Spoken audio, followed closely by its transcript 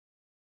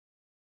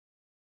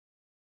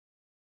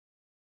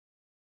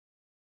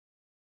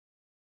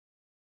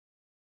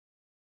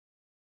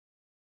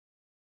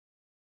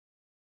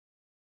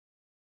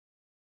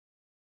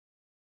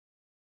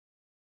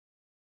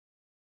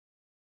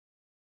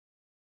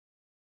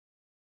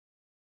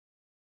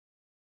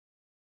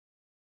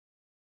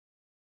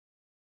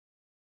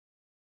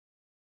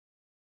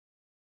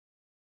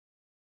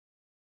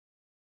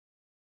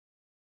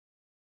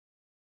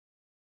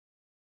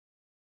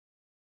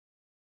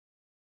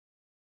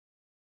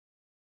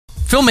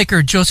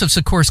Filmmaker Joseph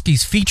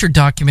Sikorsky's feature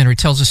documentary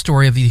tells the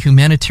story of the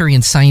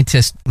humanitarian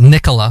scientist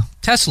Nikola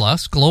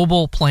Tesla's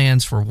global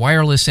plans for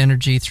wireless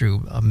energy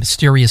through a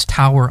mysterious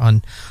tower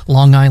on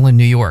Long Island,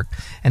 New York,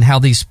 and how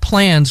these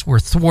plans were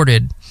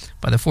thwarted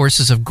by the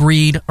forces of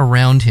greed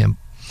around him.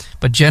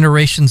 But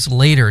generations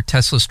later,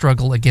 Tesla's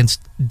struggle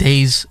against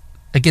the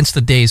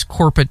day's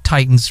corporate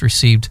titans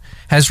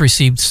has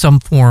received some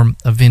form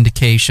of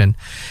vindication.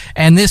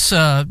 And this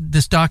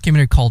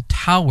documentary called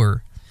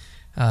Tower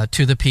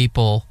to the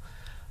People,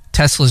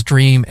 Tesla's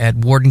Dream at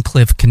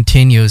Wardenclyffe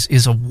Continues,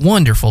 is a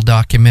wonderful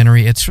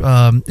documentary. It's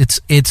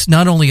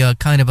not only a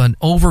kind of an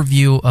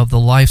overview of the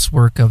life's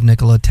work of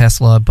Nikola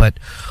Tesla, but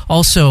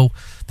also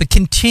the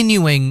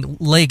continuing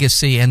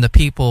legacy and the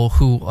people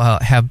who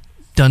have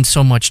done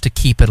so much to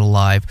keep it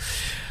alive.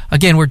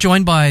 Again, we're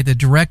joined by the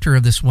director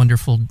of this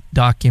wonderful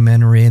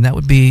documentary, and that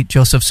would be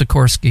Joseph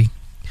Sikorsky.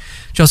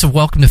 Joseph,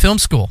 welcome to Film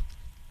School.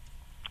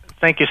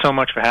 Thank you so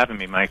much for having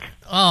me, Mike.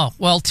 Oh,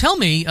 well, tell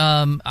me,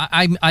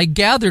 I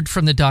gathered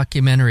from the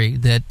documentary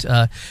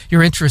that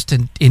your interest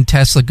in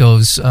Tesla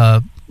goes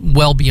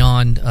well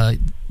beyond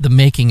the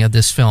making of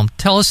this film.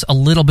 Tell us a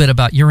little bit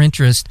about your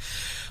interest,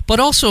 but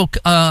also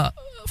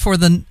for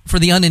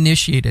the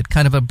uninitiated,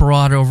 kind of a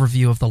broad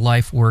overview of the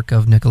life work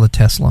of Nikola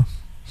Tesla.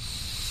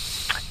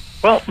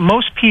 Well,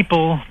 most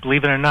people,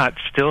 believe it or not,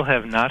 still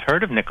have not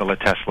heard of Nikola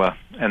Tesla,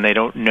 and they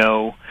don't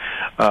know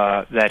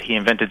that he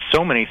invented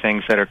so many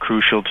things that are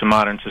crucial to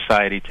modern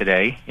society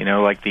today,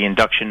 like the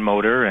induction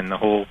motor and the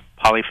whole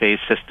polyphase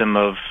system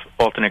of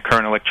alternate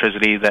current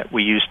electricity that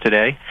we use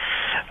today,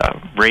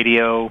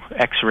 radio,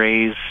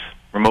 X-rays,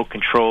 remote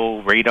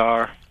control,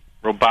 radar,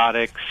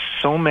 robotics,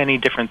 so many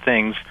different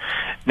things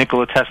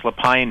Nikola Tesla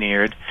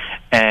pioneered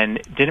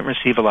and didn't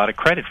receive a lot of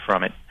credit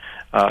from it.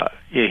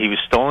 He was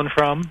stolen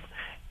from.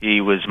 He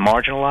was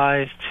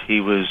marginalized, he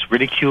was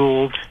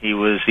ridiculed, he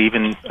was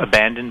even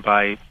abandoned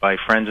by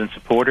friends and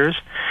supporters.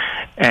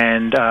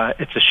 And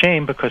it's a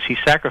shame because he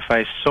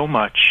sacrificed so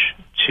much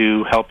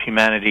to help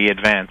humanity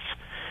advance.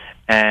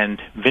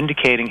 And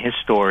vindicating his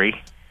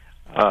story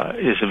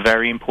is a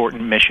very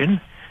important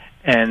mission.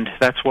 And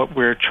that's what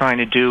we're trying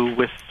to do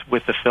with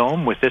the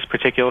film, with this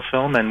particular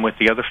film, and with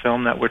the other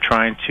film that we're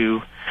trying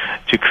to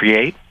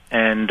create.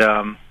 And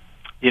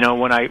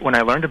when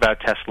I learned about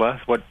Tesla,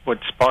 what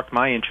sparked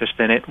my interest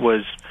in it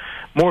was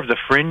more of the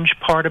fringe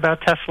part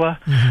about Tesla.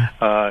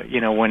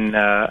 Mm-hmm. When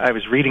I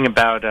was reading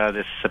about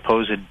this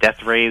supposed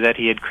death ray that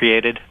he had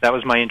created, that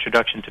was my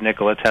introduction to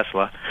Nikola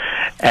Tesla.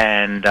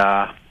 And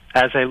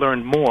as I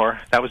learned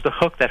more, that was the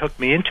hook that hooked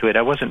me into it.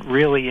 I wasn't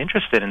really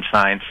interested in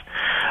science,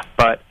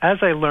 but as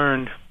I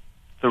learned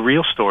the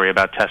real story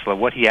about Tesla,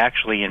 what he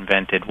actually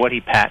invented, what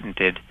he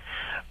patented,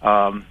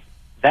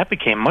 that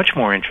became much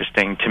more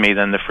interesting to me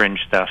than the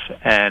fringe stuff.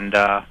 And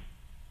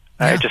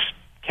I just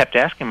kept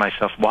asking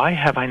myself, why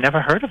have I never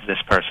heard of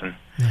this person?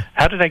 Yeah.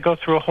 How did I go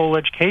through a whole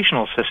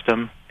educational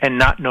system and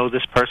not know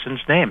this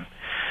person's name?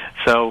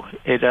 So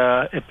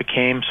it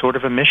became sort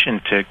of a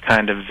mission to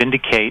kind of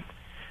vindicate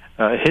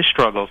his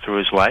struggle through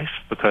his life,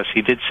 because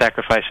he did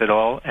sacrifice it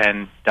all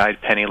and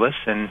died penniless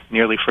and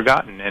nearly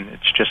forgotten, and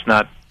it's just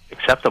not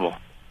acceptable.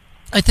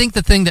 I think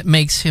the thing that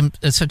makes him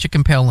such a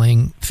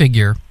compelling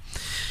figure,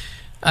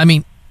 I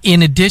mean,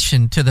 in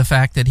addition to the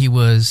fact that he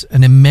was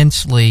an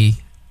immensely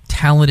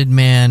talented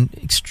man,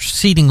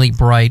 exceedingly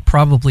bright,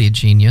 probably a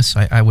genius,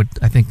 I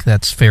think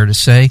that's fair to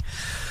say.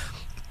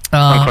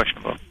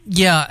 Unquestionable.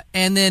 Yeah,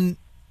 and then,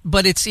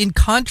 but it's in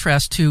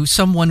contrast to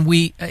someone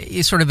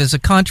sort of as a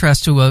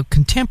contrast to a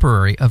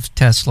contemporary of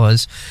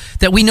Tesla's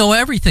that we know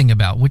everything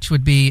about, which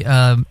would be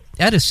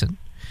Edison.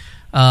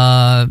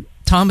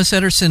 Thomas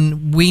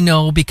Edison, we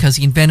know because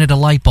he invented a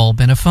light bulb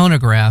and a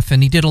phonograph,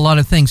 and he did a lot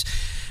of things.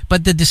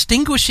 But the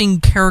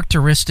distinguishing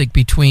characteristic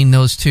between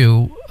those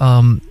two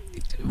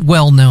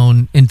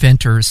well-known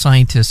inventors,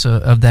 scientists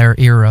of their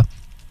era,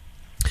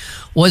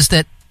 was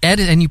that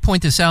and you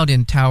point this out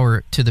in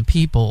Tower to the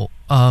People,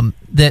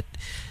 that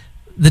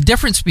the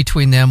difference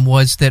between them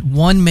was that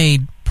one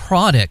made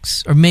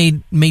products or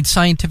made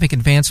scientific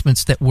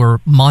advancements that were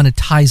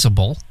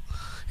monetizable,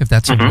 if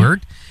that's a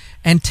word,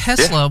 and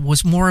Tesla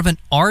was more of an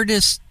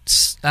artist.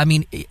 I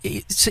mean,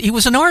 he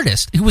was an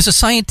artist. He was a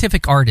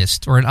scientific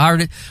artist or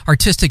an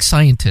artistic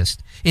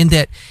scientist. In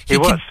that he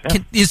was.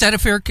 Is that a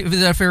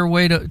fair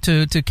way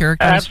to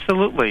characterize?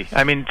 Absolutely.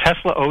 I mean,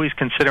 Tesla always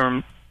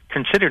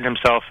considered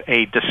himself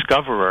a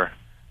discoverer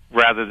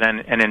rather than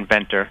an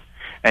inventor,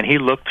 and he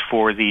looked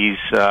for these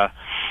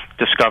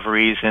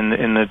discoveries in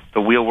the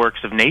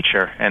wheelworks of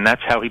nature, and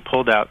that's how he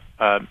pulled out,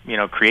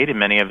 created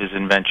many of his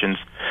inventions.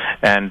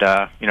 And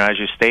as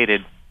you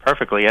stated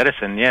perfectly,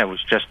 Edison,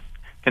 was just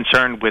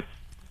concerned with,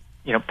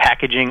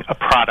 packaging a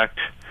product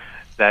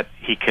that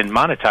he can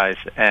monetize.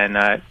 And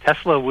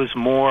Tesla was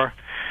more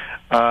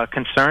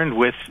concerned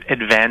with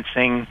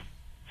advancing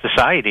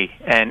society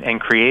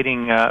and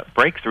creating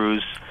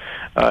breakthroughs.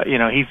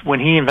 When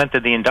he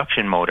invented the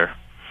induction motor,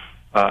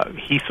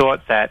 he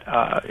thought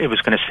that it was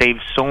going to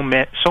save so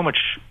much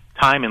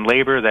time and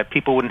labor, that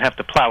people wouldn't have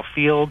to plow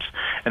fields,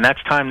 and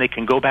that's time they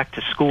can go back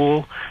to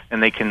school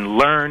and they can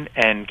learn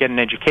and get an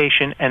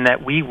education, and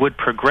that we would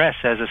progress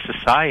as a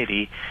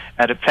society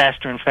at a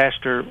faster and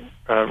faster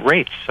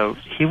rates. So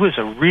he was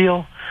a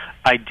real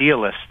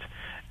idealist,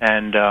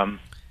 and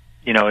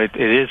it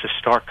is a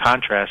stark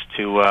contrast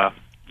to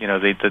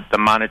the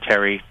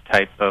monetary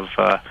type of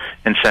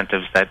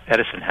incentives that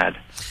Edison had.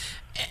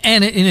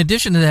 And in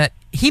addition to that,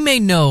 he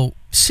made no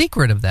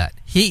secret of that.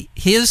 He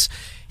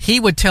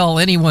would tell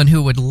anyone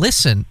who would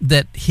listen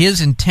that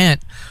his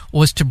intent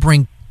was to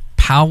bring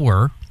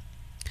power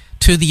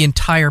to the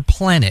entire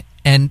planet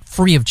and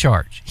free of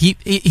charge.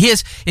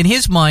 In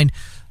his mind,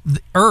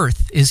 the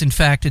Earth is in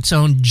fact its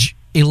own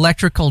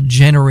electrical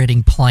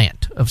generating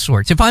plant of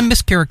sorts. If I'm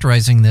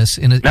mischaracterizing this,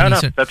 no,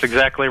 that's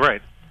exactly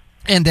right.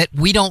 And that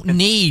we don't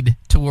need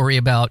to worry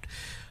about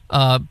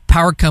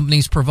power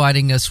companies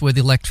providing us with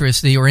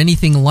electricity or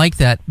anything like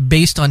that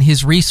based on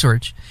his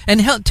research.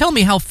 And tell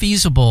me how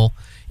feasible,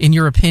 in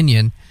your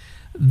opinion,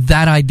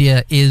 that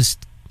idea is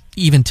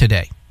even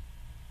today.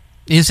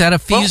 Is that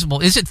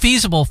is it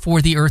feasible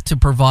for the Earth to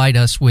provide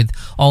us with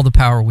all the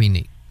power we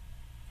need?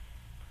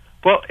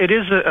 Well, it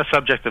is a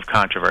subject of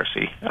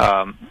controversy.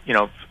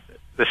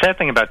 The sad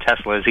thing about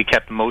Tesla is he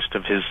kept most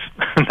of his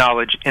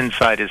knowledge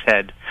inside his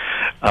head,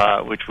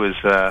 which was,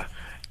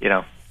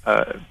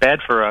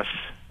 bad for us,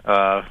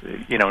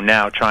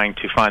 now trying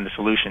to find the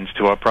solutions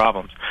to our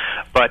problems.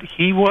 But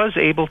he was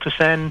able to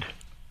send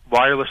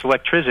wireless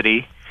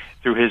electricity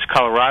through his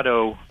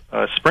Colorado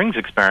Springs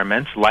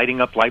experiments, lighting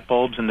up light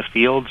bulbs in the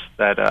fields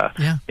that,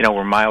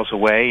 were miles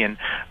away. And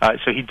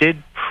so he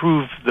did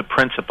prove the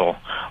principle.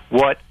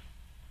 What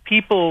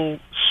people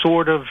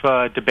sort of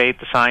debate,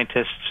 the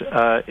scientists,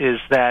 is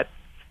that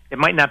it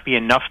might not be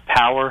enough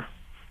power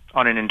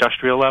on an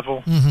industrial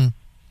level,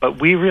 but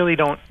we really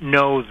don't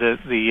know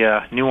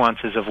the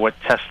nuances of what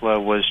Tesla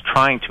was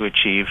trying to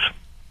achieve.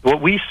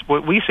 What we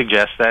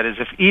suggest that is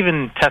if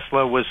even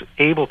Tesla was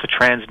able to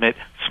transmit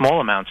small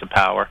amounts of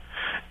power,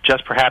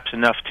 just perhaps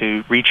enough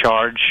to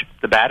recharge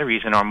the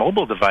batteries in our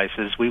mobile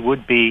devices, we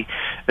would be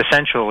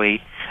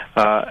essentially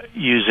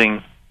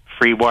using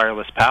free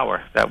wireless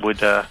power that would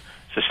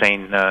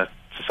sustain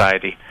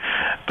society.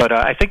 But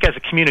I think as a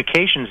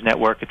communications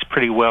network, it's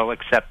pretty well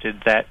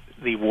accepted that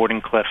the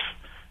Wardenclyffe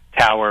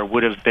Tower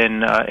would have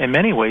been, in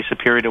many ways,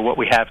 superior to what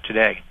we have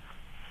today.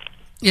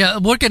 Yeah,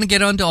 we're going to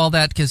get onto all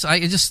that because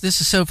this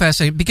is so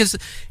fascinating. Because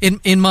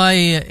in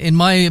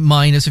my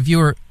mind as a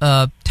viewer,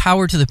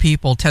 Tower to the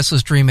People,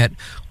 Tesla's dream at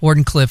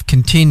Wardenclyffe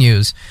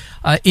continues,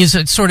 is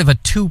a sort of a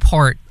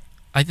two-part.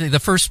 I think the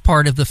first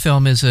part of the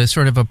film is a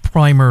sort of a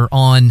primer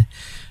on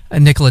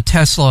Nikola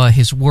Tesla,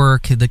 his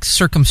work, the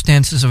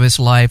circumstances of his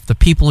life, the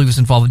people he was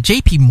involved with.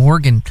 J.P.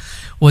 Morgan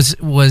was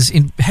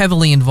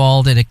heavily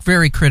involved at a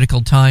very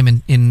critical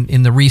time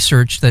in the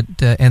research that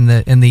and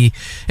the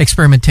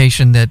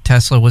experimentation that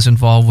Tesla was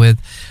involved with.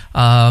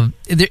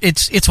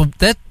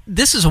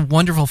 This is a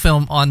wonderful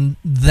film on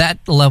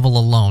that level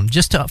alone.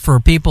 Just for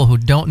people who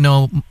don't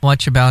know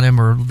much about him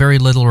or very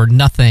little or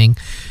nothing,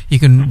 you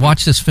can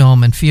watch this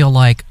film and feel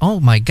like, oh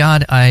my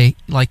God,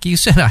 like you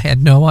said, I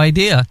had no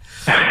idea.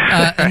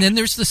 And then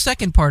there's the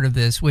second part of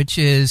this, which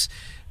is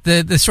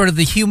the sort of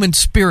the human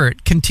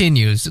spirit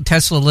continues.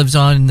 Tesla lives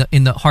on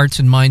in the hearts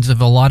and minds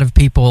of a lot of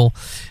people,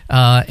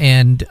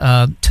 and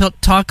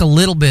talk a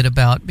little bit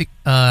about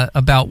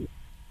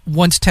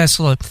once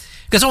Tesla,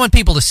 because I want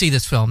people to see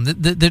this film.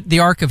 The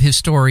arc of his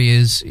story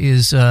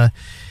is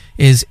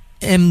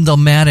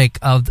emblematic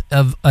of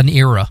an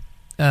era.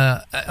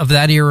 Of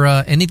that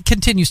era, and it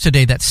continues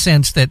today. That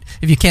sense that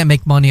if you can't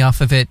make money off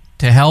of it,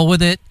 to hell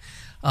with it.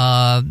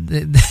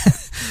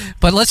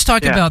 But let's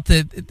talk about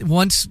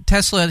once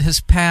Tesla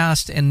has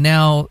passed, and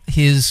now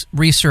his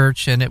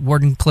research and at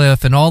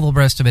Wardenclyffe and all the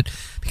rest of it,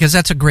 because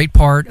that's a great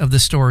part of the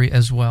story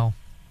as well.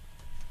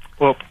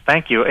 Well,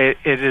 thank you. It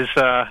is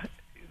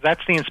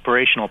that's the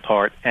inspirational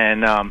part,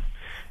 and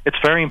it's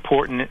very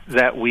important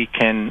that we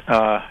can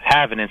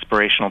have an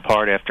inspirational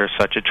part after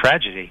such a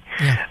tragedy.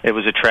 Yeah. It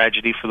was a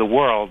tragedy for the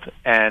world,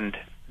 and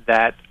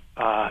that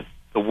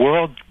the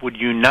world would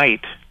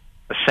unite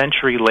a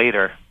century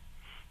later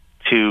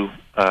to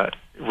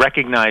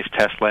recognize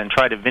Tesla and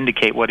try to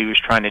vindicate what he was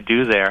trying to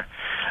do there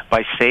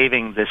by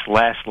saving this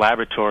last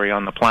laboratory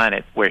on the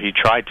planet where he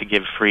tried to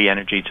give free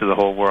energy to the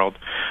whole world.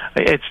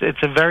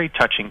 It's a very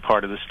touching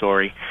part of the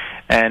story,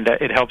 and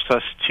it helps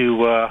us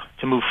to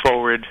move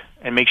forward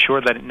and make sure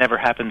that it never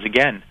happens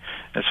again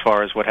as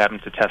far as what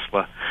happened to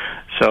Tesla.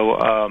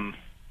 So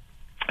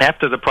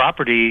after the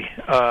property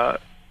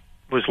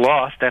was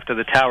lost, after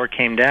the tower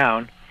came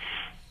down,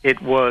 it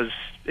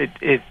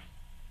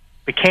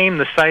became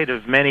the site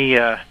of many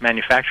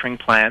manufacturing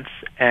plants,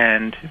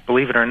 and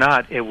believe it or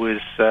not, it was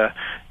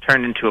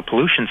turned into a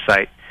pollution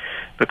site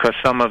because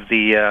some of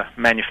the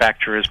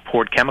manufacturers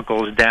poured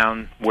chemicals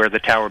down where the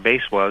tower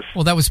base was.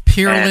 Well, that was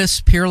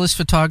Peerless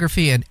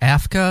Photography, and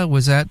AFCA,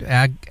 was that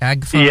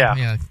AGFA?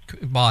 Yeah.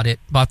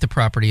 Bought the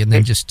property and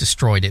then just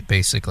destroyed it,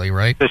 basically,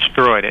 right?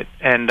 Destroyed it.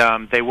 And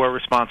they were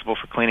responsible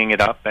for cleaning it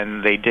up,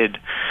 and they did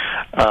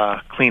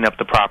clean up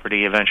the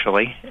property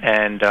eventually.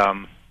 And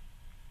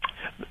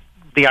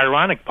the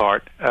ironic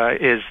part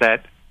is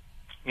that,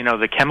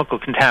 the chemical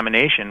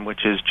contamination,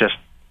 which is just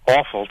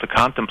awful to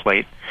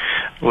contemplate,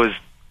 was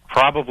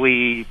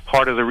probably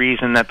part of the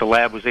reason that the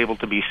lab was able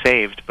to be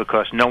saved,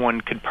 because no one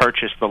could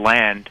purchase the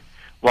land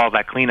while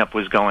that cleanup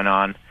was going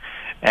on.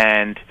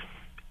 And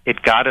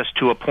it got us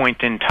to a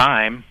point in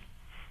time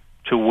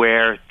to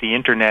where the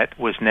Internet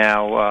was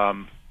now,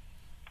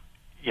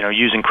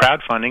 using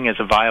crowdfunding as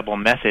a viable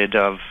method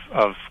of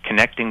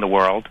connecting the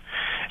world.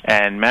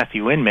 And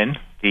Matthew Inman,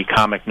 the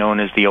comic known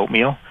as The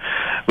Oatmeal,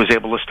 was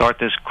able to start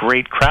this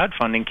great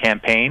crowdfunding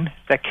campaign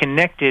that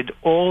connected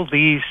all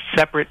these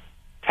separate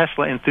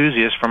Tesla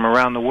enthusiasts from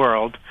around the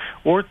world,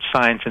 or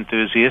science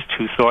enthusiasts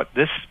who thought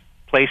this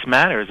place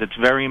matters. It's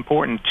very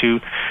important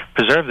to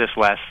preserve this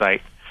last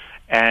site.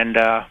 And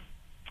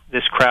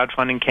this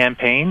crowdfunding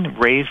campaign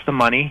raised the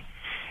money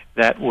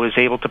that was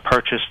able to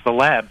purchase the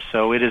lab.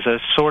 So it is a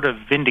sort of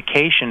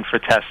vindication for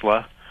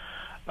Tesla,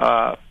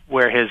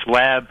 where his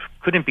lab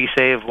couldn't be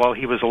saved while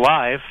he was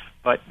alive,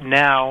 but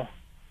now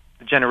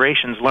the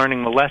generations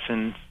learning the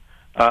lessons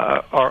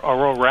are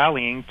all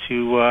rallying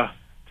to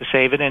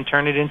save it and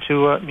turn it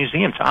into a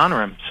museum to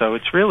honor him. So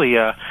it's really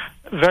a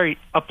very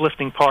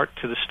uplifting part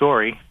to the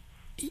story,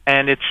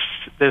 and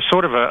there's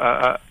sort of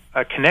a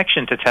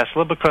connection to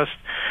Tesla, because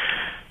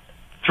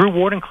through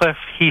Wardenclyffe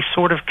he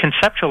sort of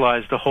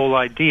conceptualized the whole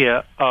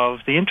idea of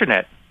the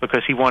Internet,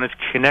 because he wanted to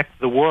connect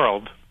the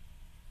world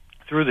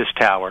through this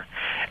tower.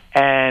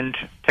 And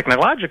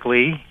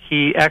technologically,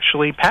 he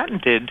actually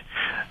patented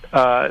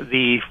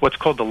what's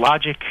called the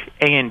Logic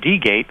A&D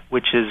gate,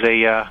 which is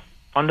a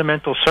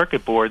fundamental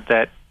circuit board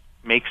that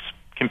makes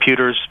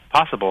computers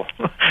possible.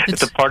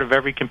 It's a part of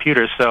every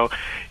computer. So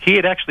he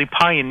had actually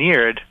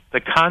pioneered the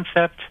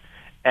concept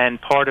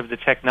and part of the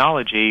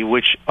technology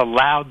which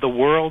allowed the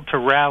world to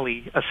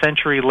rally a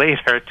century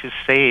later to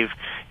save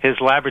his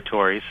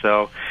laboratory.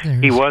 So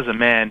he was a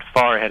man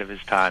far ahead of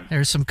his time.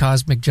 There's some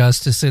cosmic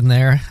justice in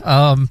there.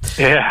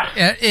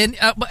 Yeah.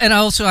 And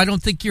also, I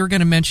don't think you're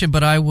going to mention,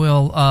 but I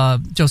will,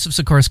 Joseph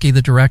Sikorsky,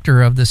 the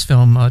director of this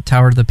film,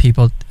 Tower of the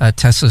People,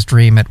 Tesla's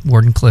Dream at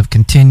Wardenclyffe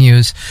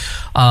continues.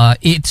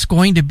 It's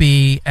going to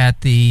be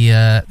at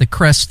the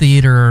Crest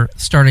Theater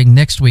starting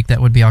next week.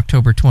 That would be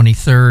October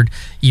 23rd.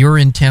 You're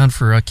in town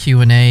for a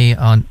Q&A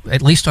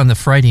at least on the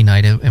Friday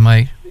night. Am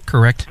I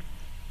correct?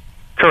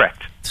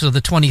 Correct. So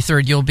the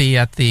 23rd, you'll be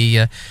at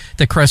the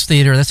Crest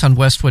Theater. That's on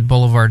Westwood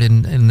Boulevard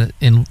in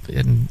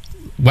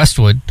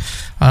Westwood.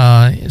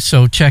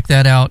 So check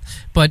that out.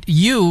 But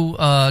you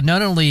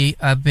not only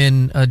have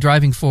been a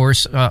driving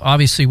force,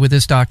 obviously with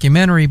this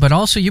documentary, but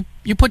also you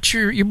put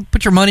your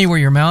money where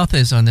your mouth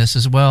is on this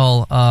as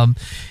well,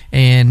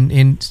 and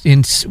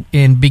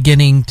in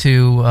beginning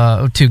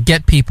to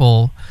get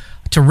people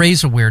to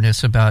raise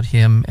awareness about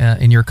him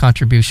and your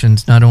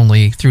contributions, not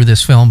only through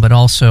this film but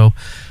also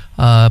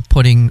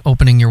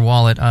opening your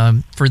wallet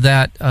for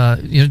that.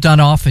 Not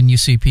often you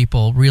see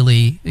people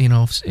really,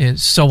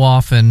 so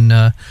often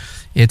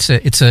it's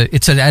at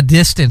a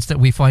distance that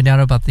we find out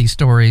about these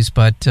stories.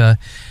 But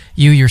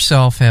you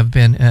yourself have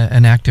been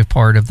an active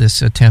part of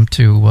this attempt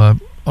to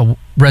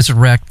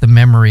resurrect the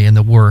memory and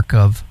the work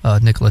of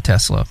Nikola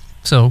Tesla.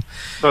 So,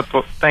 well,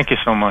 thank you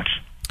so much.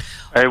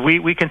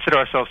 We consider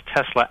ourselves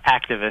Tesla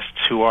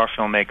activists who are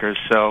filmmakers.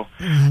 So,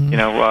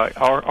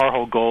 our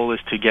whole goal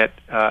is to get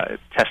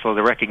Tesla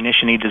the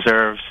recognition he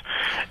deserves,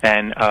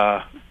 and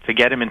to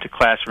get him into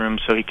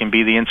classrooms so he can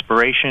be the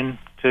inspiration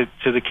to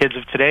the kids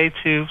of today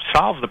to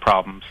solve the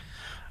problems.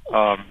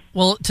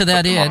 Well, to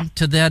that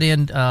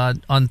end,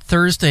 on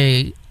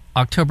Thursday,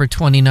 October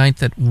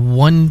 29th at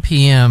 1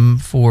 p.m.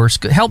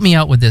 help me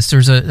out with this.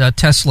 There's a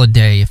Tesla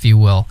Day, if you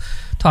will.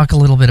 Talk a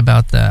little bit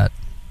about that.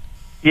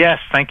 Yes,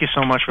 thank you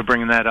so much for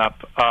bringing that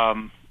up.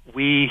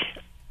 We,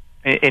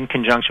 in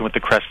conjunction with the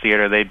Crest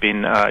Theater, they've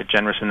been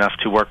generous enough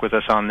to work with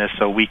us on this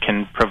so we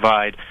can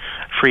provide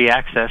free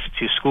access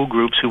to school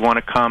groups who want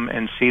to come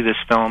and see this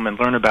film and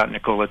learn about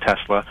Nikola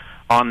Tesla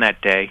on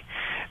that day.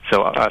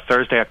 So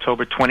Thursday,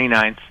 October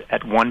 29th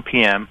at 1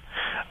 p.m.,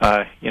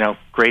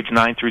 grades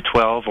 9 through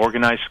 12,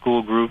 organized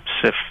school groups.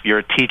 If you're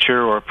a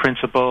teacher or a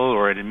principal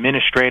or an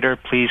administrator,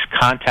 please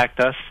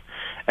contact us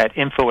at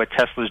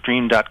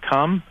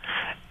info@teslasdream.com.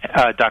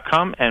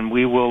 And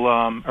we will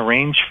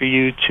arrange for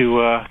you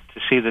to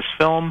see this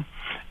film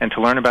and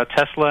to learn about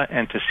Tesla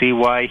and to see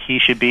why he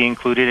should be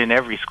included in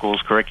every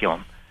school's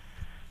curriculum.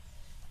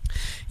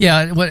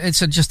 Yeah, it's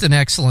just an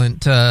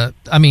excellent.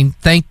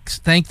 Thank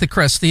the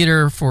Crest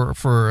Theater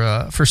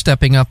for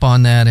stepping up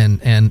on that,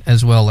 and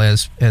as well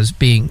as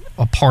being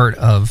a part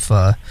of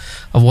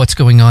what's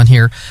going on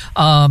here.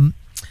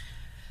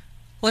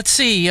 Let's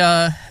see.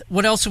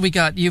 What else have we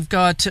got? You've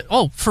got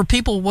for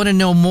people who want to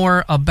know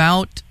more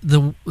about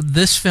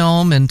this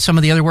film and some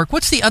of the other work.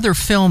 What's the other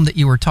film that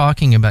you were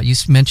talking about? You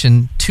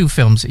mentioned 2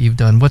 films that you've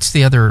done. What's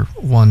the other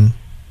one?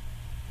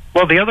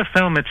 Well, the other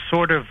film, it's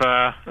sort of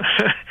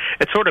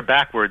it's sort of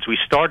backwards. We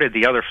started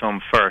the other film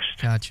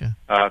first. Gotcha.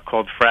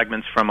 Called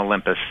Fragments from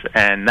Olympus,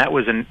 and that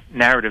was a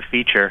narrative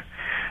feature.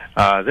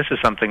 This is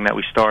something that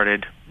we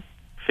started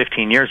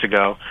 15 years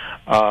ago.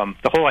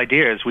 The whole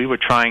idea is we were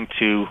trying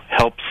to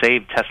help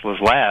save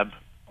Tesla's lab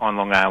on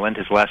Long Island,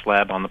 his last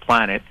lab on the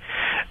planet.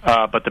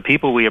 But the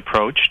people we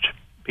approached,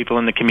 people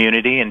in the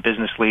community and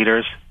business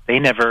leaders, they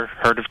never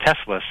heard of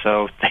Tesla,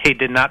 so they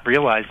did not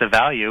realize the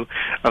value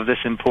of this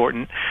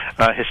important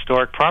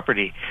historic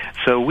property.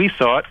 So we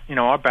thought,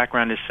 our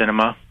background is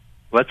cinema.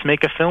 Let's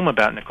make a film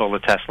about Nikola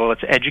Tesla.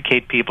 Let's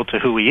educate people to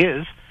who he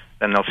is.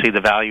 Then they'll see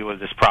the value of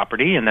this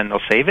property, and then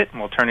they'll save it, and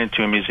we'll turn it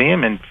into a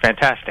museum, and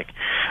fantastic.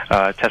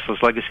 Tesla's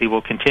legacy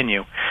will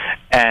continue.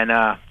 And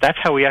that's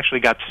how we actually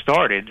got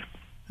started.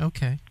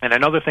 Okay. And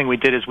another thing we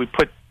did is we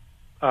put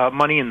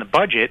money in the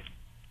budget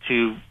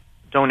to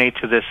donate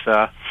to this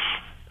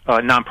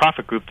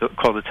nonprofit group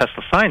called the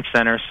Tesla Science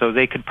Center so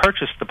they could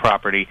purchase the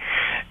property.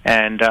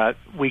 And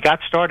we got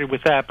started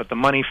with that, but the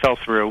money fell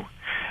through,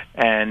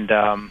 and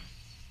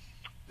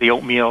the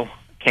Oatmeal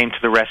came to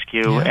the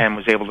rescue and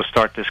was able to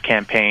start this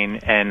campaign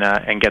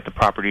and get the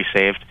property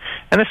saved.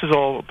 And this is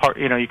all part.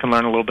 You can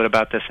learn a little bit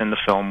about this in the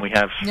film. We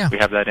have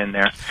that in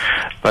there,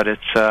 but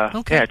it's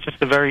it's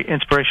just a very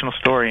inspirational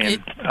story,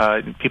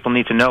 and people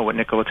need to know what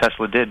Nikola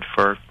Tesla did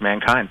for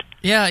mankind.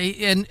 Yeah,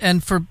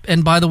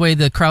 and by the way,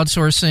 the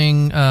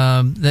crowdsourcing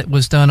that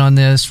was done on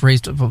this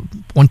raised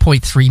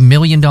 $1.3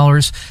 million.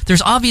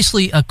 There's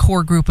obviously a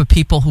core group of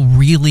people who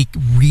really,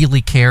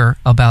 really care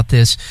about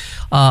this.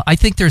 I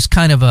think there's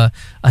kind of a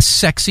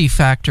sexy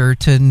factor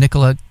to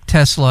Nikola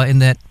Tesla in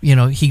that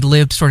he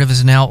lived sort of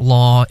as an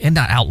outlaw, and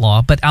not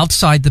outlaw, but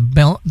outside the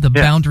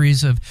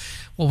boundaries of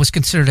what was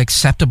considered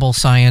acceptable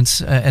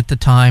science at the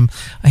time.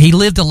 He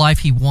lived a life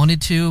he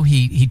wanted to.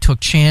 He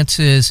took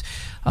chances.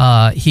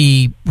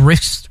 He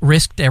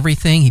risked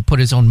everything. He put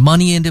his own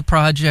money into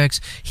projects.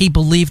 He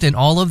believed in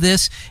all of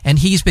this, and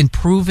he's been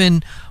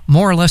proven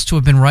more or less to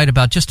have been right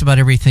about just about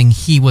everything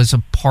he was a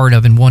part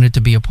of and wanted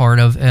to be a part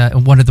of,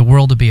 wanted the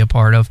world to be a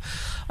part of.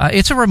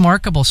 It's a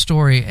remarkable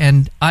story,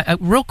 and I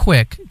real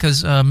quick,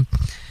 because 2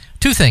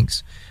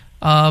 things.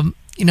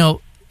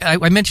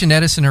 I mentioned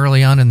Edison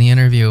early on in the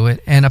interview,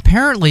 and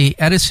apparently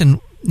Edison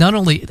not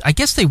only, I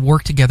guess they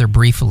worked together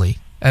briefly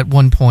at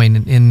one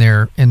point in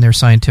their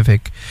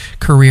scientific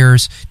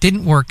careers,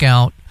 didn't work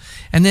out,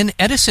 and then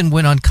Edison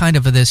went on kind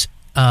of this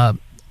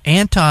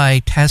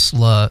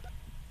anti-Tesla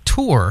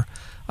tour.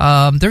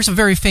 There's a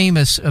very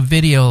famous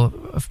video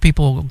of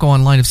people who go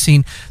online have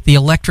seen the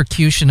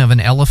electrocution of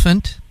an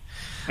elephant.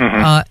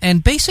 Mm-hmm.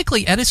 And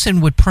basically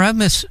Edison would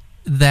premise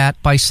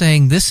that by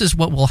saying this is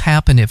what will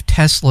happen if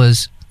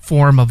Tesla's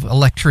form of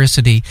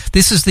electricity,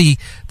 this is the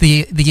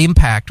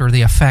impact or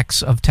the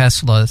effects of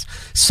Tesla's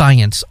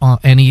science,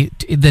 and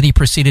then he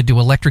proceeded to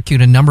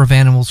electrocute a number of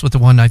animals with the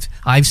one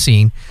I've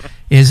seen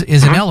is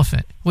an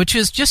elephant, which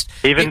is just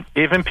even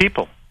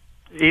people.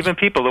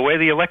 The way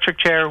the electric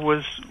chair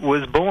was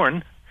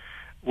born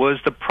was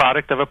the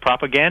product of a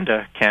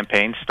propaganda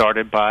campaign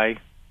started by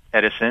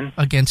Edison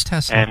against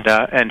Tesla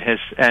and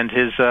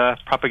his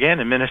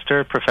propaganda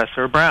minister,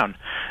 Professor Brown.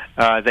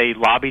 They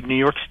lobbied New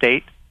York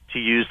State to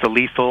use the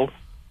lethal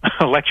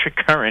electric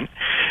current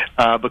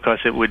because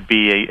it would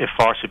be a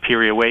far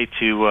superior way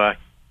to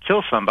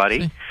kill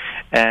somebody.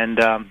 And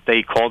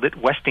they called it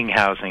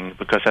Westinghousing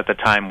because at the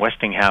time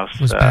Westinghouse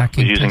was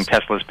using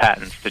Tesla's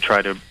patents to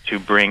try to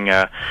bring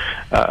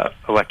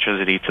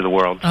electricity to the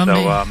world.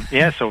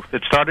 So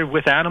it started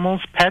with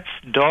animals, pets,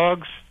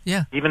 dogs,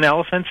 even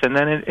elephants, and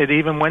then it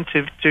even went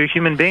to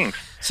human beings.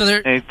 So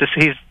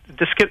he's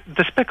a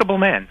despicable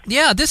man.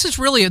 Yeah, this is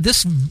really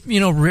this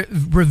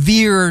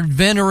revered,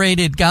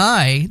 venerated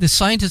guy, the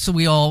scientist that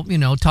we all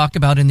talk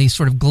about in these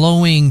sort of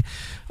glowing,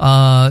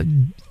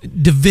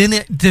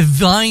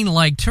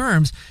 divine-like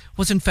terms,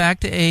 was in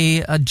fact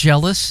a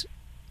jealous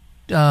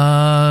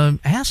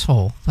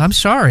asshole. I'm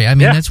sorry. I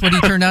mean, that's what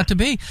he turned out to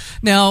be.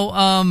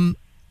 Now,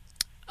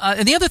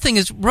 and the other thing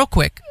is, real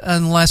quick,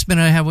 in the last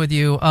minute I have with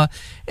you,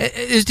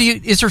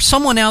 is there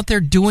someone out there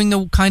doing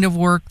the kind of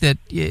work that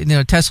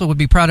Tesla would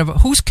be proud of?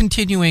 Who's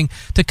continuing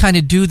to kind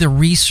of do the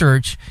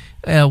research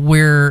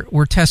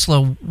where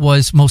Tesla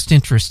was most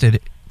interested?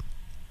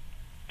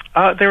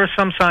 There are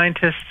some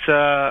scientists,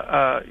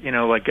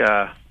 like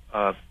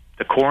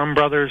the Coram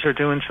brothers are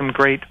doing some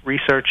great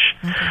research.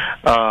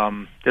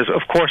 Okay. There's,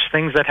 of course,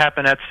 things that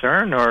happen at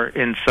CERN are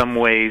in some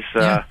ways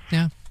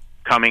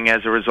coming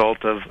as a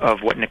result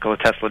of what Nikola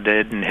Tesla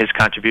did and his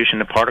contribution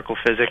to particle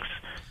physics.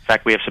 In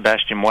fact, we have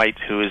Sebastian White,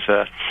 who is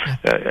a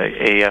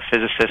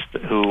physicist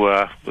who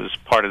was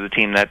part of the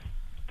team that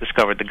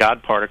discovered the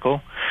God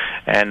particle,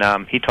 and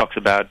he talks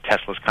about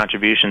Tesla's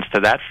contributions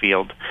to that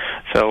field.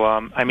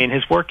 So,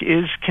 his work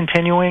is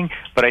continuing,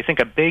 but I think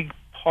a big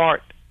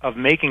part of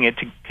making it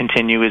to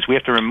continue is we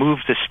have to remove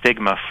the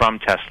stigma from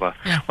Tesla.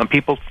 Yeah. When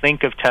people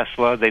think of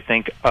Tesla, they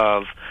think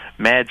of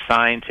mad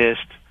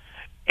scientist,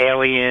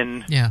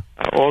 alien,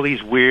 all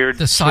these weird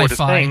the sort of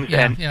things,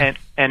 and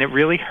it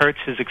really hurts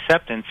his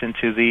acceptance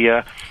into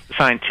the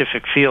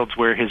scientific fields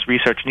where his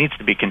research needs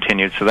to be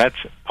continued. So that's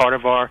part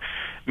of our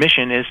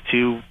mission, is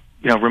to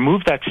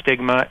remove that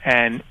stigma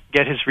and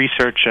get his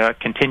research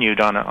continued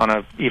on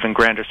a even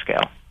grander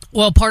scale.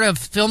 Well, part of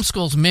film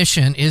school's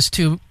mission is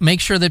to make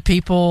sure that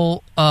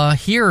people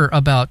hear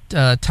about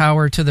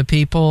Tower to the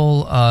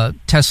People,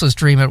 Tesla's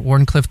Dream at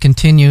Wardenclyffe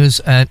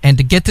continues, and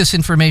to get this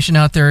information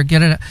out there.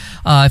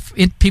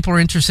 If people are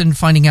interested in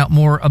finding out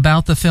more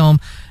about the film,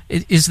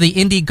 is the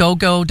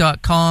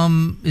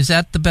Indiegogo.com, is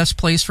that the best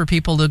place for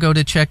people to go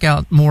to check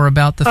out more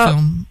about the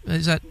film?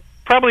 Is that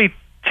probably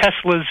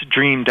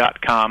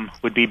TeslasDream.com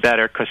would be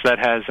better, because that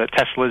has a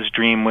Tesla's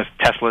Dream with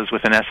Tesla's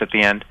with an S at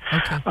the end.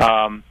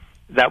 Okay.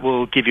 That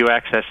will give you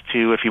access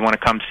to, if you want to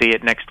come see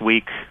it next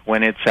week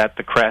when it's at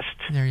the Crest.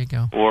 There you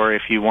go. Or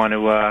if you want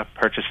to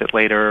purchase it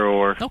later,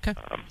 or okay.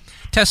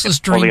 Tesla's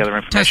Dream, all the other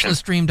information.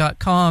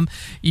 TeslasDream.com.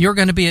 You're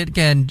going to be,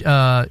 again,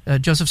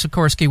 Joseph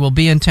Sikorsky will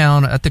be in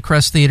town at the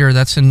Crest Theater.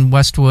 That's in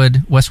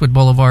Westwood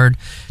Boulevard.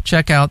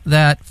 Check out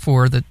that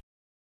for the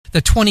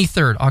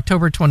 23rd,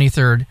 October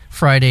 23rd,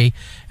 Friday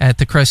at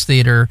the Crest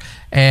Theater.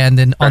 And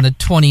then on the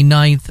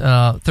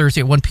 29th,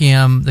 Thursday at 1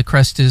 p.m., the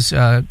Crest is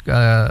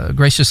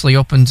graciously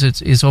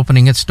is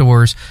opening its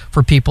doors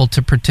for people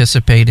to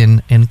participate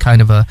in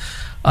kind of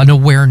an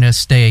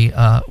awareness day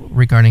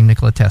regarding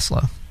Nikola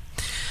Tesla.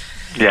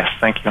 Yes,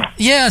 thank you.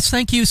 Yes,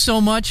 thank you so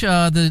much.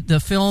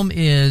 The film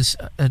is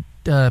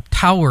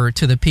Tower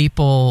to the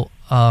People,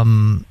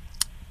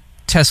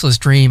 Tesla's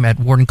Dream at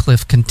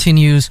Wardenclyffe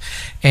continues,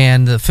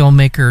 and the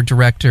filmmaker,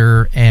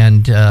 director,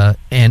 and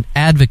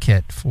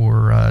advocate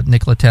for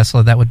Nikola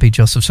Tesla, that would be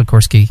Joseph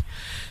Sikorsky.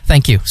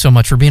 Thank you so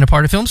much for being a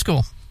part of Film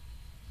School.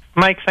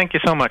 Mike, thank you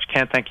so much.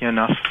 Can't thank you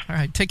enough. All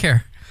right, take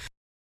care.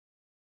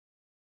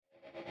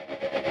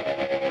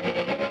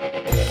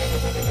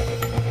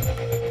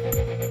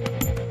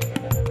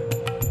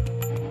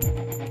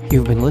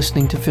 You've been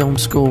listening to Film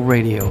School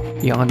Radio,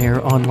 the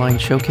on-air online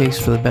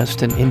showcase for the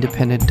best in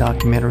independent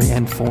documentary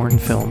and foreign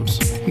films.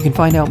 You can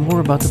find out more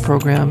about the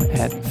program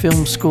at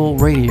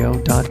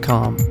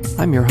filmschoolradio.com.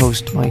 I'm your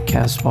host, Mike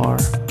Kaspar.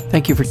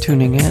 Thank you for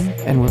tuning in,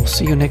 and we'll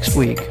see you next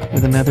week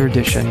with another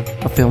edition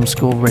of Film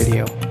School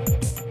Radio.